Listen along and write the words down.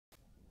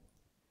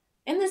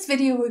In this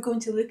video, we're going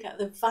to look at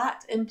the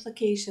VAT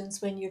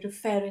implications when you're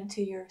referring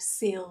to your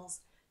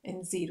sales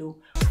in Xero.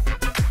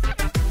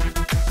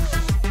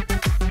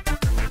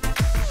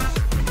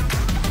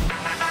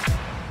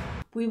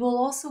 We will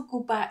also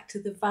go back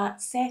to the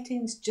VAT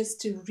settings just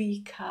to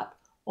recap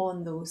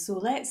on those. So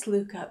let's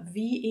look at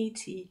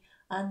VAT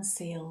and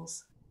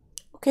sales.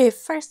 Okay,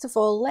 first of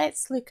all,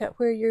 let's look at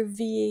where your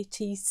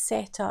VAT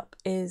setup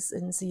is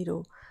in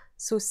Xero.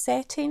 So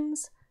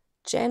settings,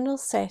 general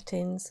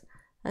settings,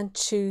 and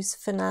choose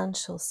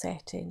financial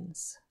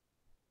settings.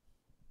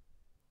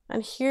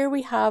 And here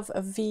we have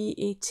a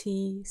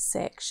VAT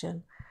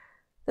section.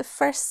 The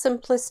first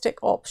simplistic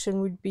option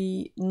would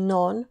be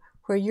none,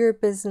 where your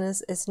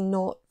business is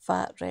not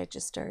VAT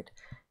registered.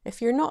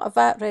 If you're not a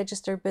VAT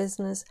registered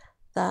business,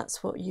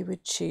 that's what you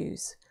would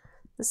choose.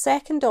 The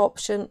second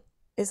option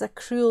is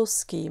accrual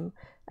scheme,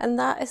 and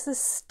that is the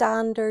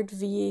standard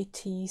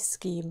VAT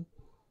scheme.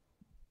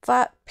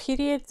 VAT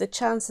period, the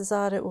chances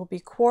are it will be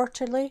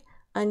quarterly,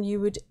 and you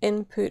would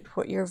input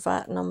what your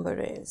VAT number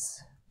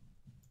is.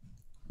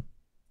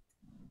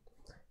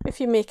 If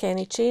you make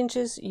any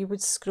changes, you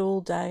would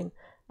scroll down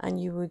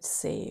and you would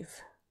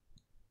save.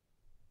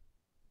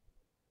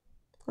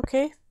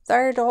 Okay,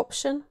 third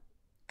option,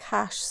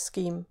 cash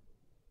scheme.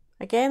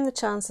 Again, the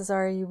chances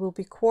are you will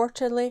be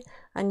quarterly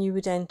and you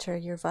would enter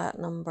your VAT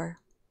number.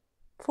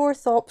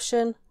 Fourth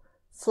option,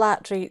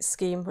 flat rate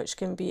scheme, which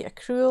can be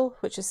accrual,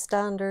 which is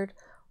standard,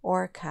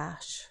 or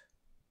cash.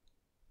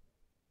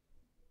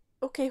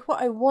 Okay,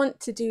 what I want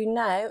to do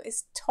now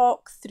is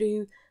talk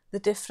through the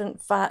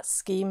different VAT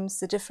schemes,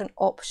 the different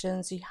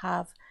options you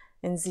have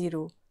in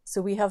Xero.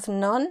 So we have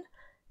none,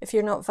 if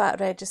you're not VAT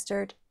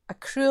registered,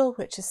 accrual,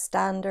 which is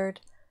standard,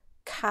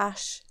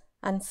 cash,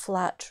 and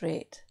flat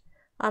rate.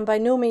 I'm by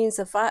no means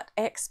a VAT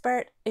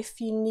expert.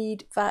 If you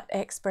need VAT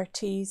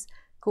expertise,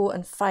 go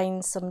and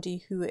find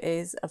somebody who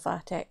is a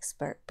VAT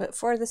expert. But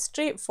for the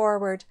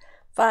straightforward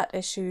VAT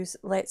issues,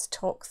 let's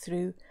talk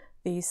through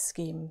these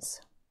schemes.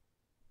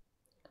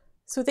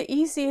 So the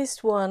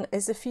easiest one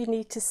is if you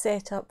need to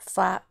set up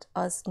VAT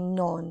as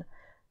none.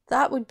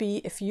 That would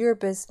be if your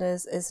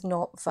business is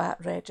not VAT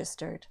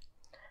registered.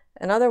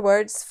 In other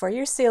words, for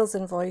your sales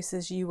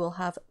invoices, you will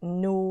have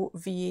no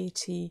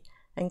VAT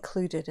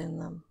included in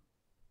them.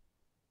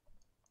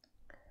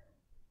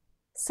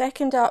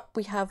 Second up,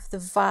 we have the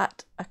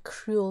VAT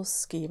accrual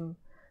scheme.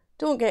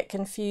 Don't get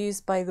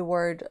confused by the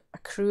word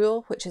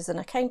accrual, which is an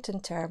accounting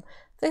term.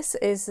 This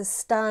is the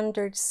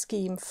standard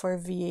scheme for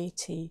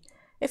VAT.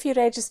 If you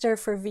register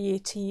for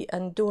VAT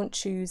and don't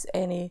choose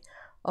any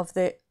of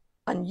the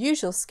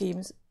unusual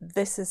schemes,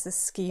 this is the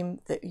scheme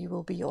that you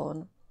will be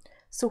on.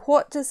 So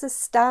what does the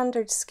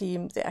standard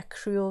scheme, the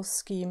accrual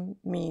scheme,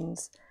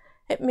 means?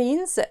 It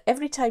means that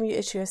every time you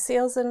issue a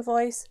sales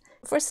invoice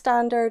for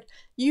standard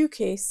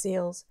UK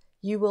sales,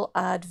 you will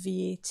add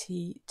VAT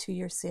to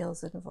your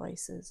sales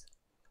invoices.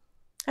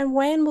 And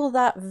when will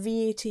that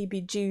VAT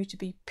be due to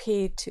be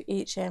paid to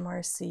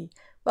HMRC?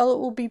 Well, it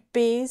will be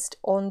based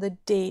on the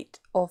date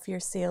of your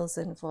sales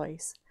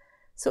invoice.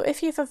 So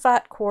if you have a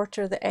VAT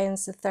quarter that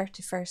ends the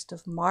 31st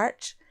of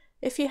March,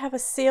 if you have a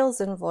sales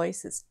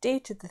invoice that's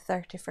dated the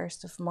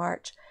 31st of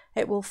March,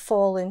 it will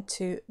fall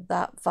into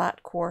that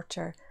VAT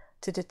quarter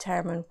to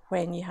determine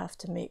when you have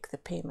to make the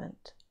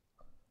payment.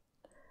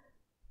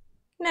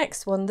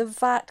 Next one, the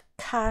VAT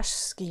cash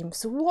scheme.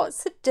 So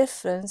what's the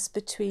difference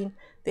between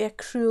the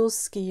accrual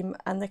scheme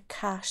and the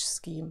cash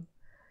scheme?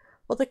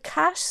 Well, the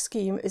cash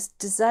scheme is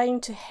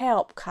designed to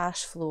help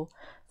cash flow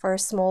for a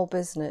small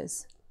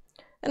business.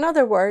 In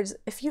other words,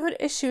 if you're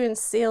issuing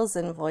sales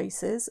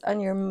invoices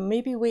and you're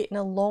maybe waiting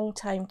a long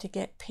time to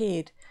get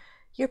paid,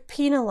 you're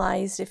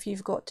penalised if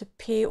you've got to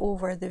pay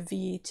over the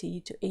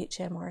VAT to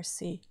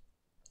HMRC.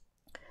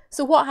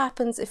 So what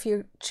happens if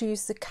you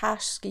choose the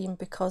cash scheme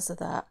because of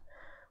that?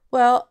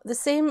 Well, the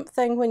same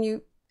thing when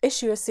you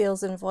issue a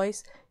sales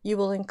invoice, you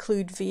will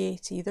include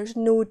VAT. There's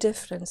no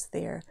difference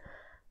there.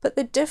 But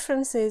the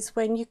difference is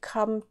when you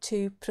come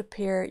to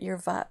prepare your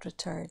VAT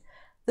return.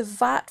 The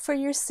VAT for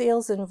your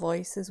sales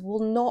invoices will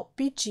not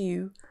be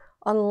due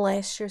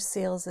unless your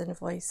sales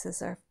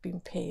invoices are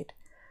being paid.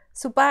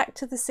 So back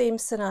to the same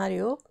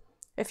scenario.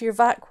 If your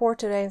VAT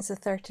quarter ends the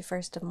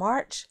 31st of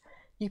March,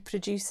 you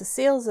produce a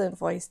sales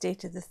invoice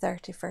dated the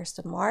 31st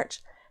of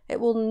March, it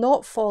will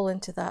not fall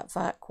into that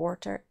VAT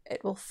quarter.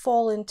 It will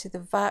fall into the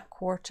VAT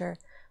quarter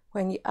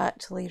when you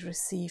actually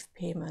receive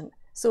payment.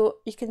 So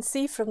you can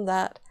see from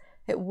that,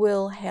 it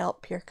will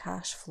help your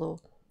cash flow.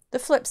 The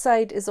flip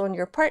side is on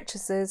your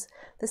purchases,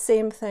 the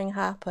same thing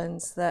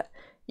happens, that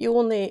you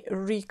only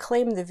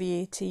reclaim the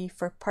VAT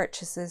for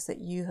purchases that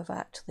you have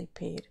actually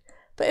paid.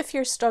 But if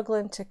you're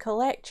struggling to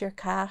collect your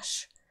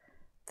cash,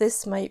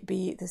 this might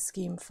be the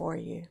scheme for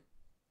you.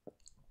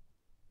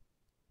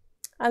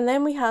 And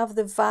then we have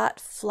the VAT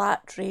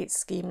flat rate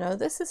scheme. Now,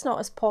 this is not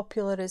as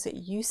popular as it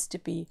used to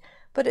be,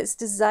 but it's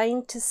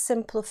designed to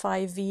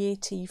simplify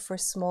VAT for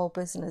small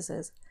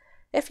businesses.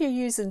 If you're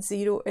using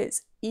Xero,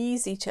 it's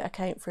easy to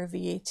account for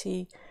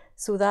VAT,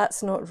 so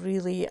that's not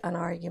really an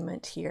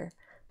argument here.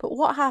 But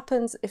what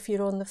happens if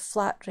you're on the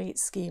flat rate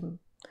scheme?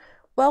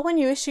 Well, when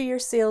you issue your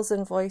sales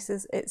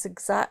invoices, it's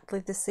exactly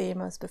the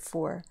same as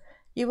before.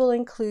 You will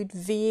include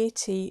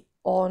VAT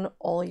on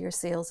all your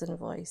sales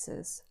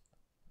invoices.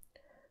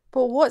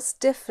 But what's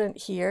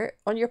different here,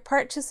 on your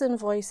purchase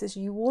invoices,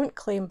 you won't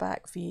claim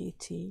back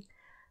VAT,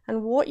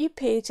 and what you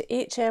pay to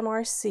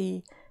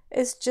HMRC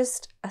is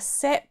just a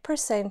set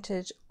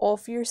percentage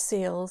of your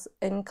sales,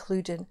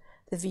 including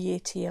the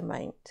VAT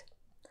amount.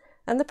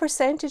 And the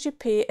percentage you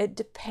pay, it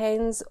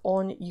depends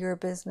on your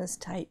business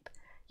type.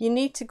 You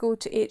need to go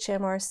to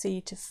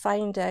HMRC to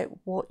find out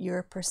what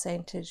your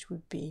percentage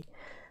would be.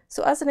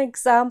 So as an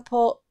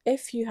example,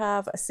 if you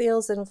have a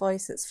sales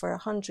invoice that's for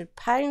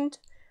 £100,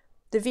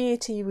 the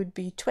VAT would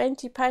be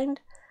 £20,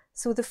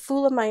 so the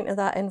full amount of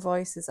that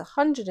invoice is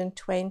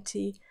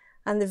 £120,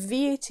 and the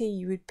VAT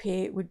you would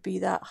pay would be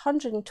that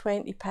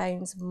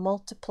 £120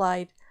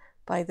 multiplied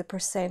by the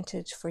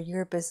percentage for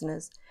your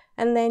business,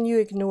 and then you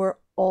ignore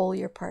all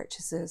your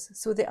purchases.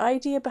 So the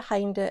idea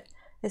behind it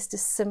is to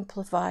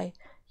simplify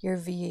your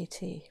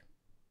VAT.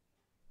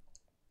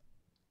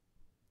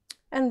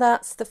 And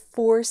that's the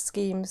 4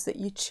 schemes that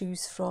you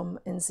choose from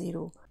in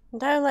Xero.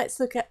 Now let's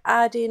look at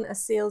adding a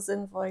sales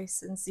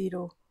invoice in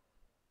Xero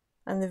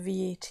and the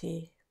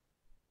VAT.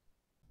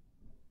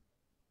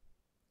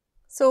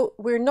 So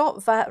we're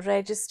not VAT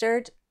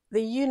registered,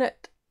 the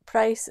unit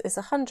price is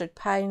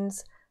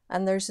 £100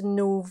 and there's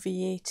no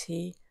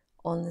VAT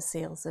on the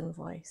sales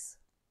invoice.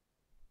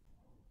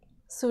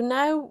 So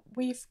now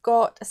we've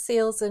got a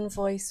sales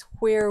invoice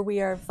where we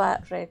are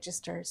VAT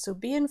registered. So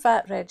being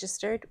VAT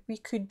registered, we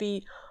could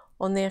be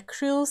on the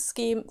accrual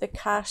scheme, the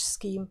cash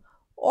scheme,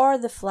 or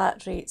the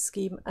flat rate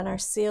scheme, and our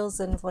sales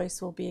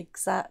invoice will be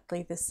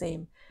exactly the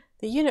same.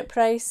 The unit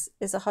price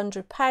is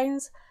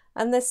 £100,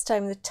 and this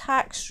time the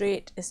tax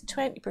rate is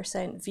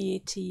 20%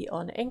 VAT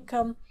on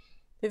income.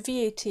 The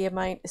VAT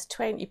amount is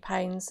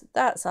 £20,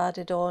 that's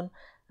added on,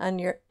 and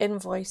your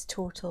invoice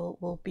total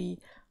will be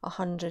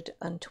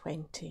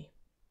 £120.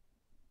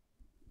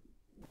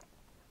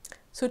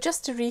 So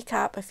just to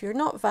recap, if you're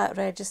not VAT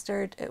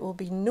registered, it will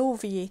be no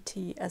VAT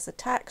as a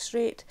tax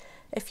rate.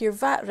 If you're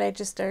VAT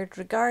registered,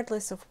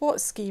 regardless of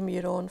what scheme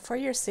you're on for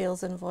your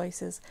sales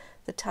invoices,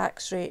 the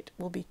tax rate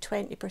will be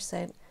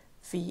 20%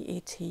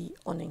 VAT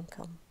on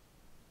income.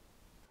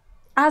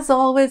 As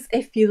always,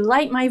 if you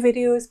like my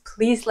videos,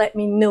 please let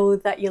me know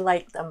that you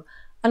like them.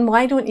 And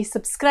why don't you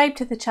subscribe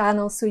to the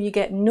channel so you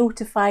get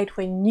notified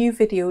when new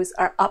videos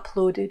are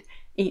uploaded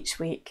each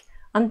week.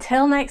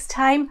 Until next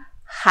time,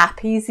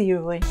 happy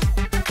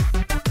zeroing!